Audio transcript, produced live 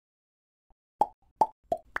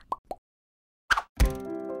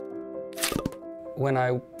When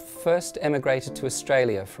I first emigrated to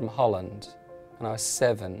Australia from Holland, when I was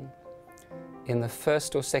 7, in the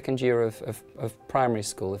first or second year of primary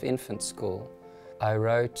school, of infant school, I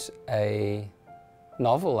wrote a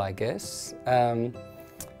novel, I guess,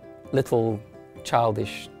 little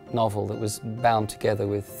childish novel that was bound together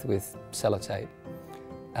with sellotape,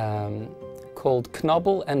 called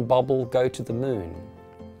Knobble and Bobble Go to the Moon.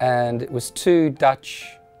 And it was 2 Dutch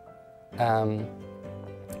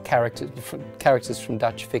characters from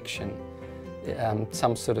Dutch fiction,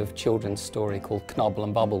 some sort of children's story called Knobble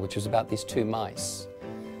and Bobble, which was about these 2 mice.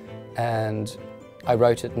 And I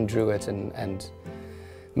wrote it and drew it and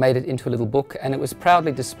made it into a little book, and it was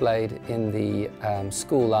proudly displayed in the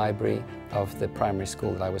school library of the primary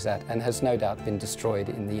school that I was at, and has no doubt been destroyed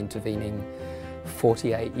in the intervening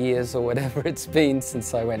 48 years or whatever it's been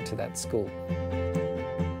since I went to that school.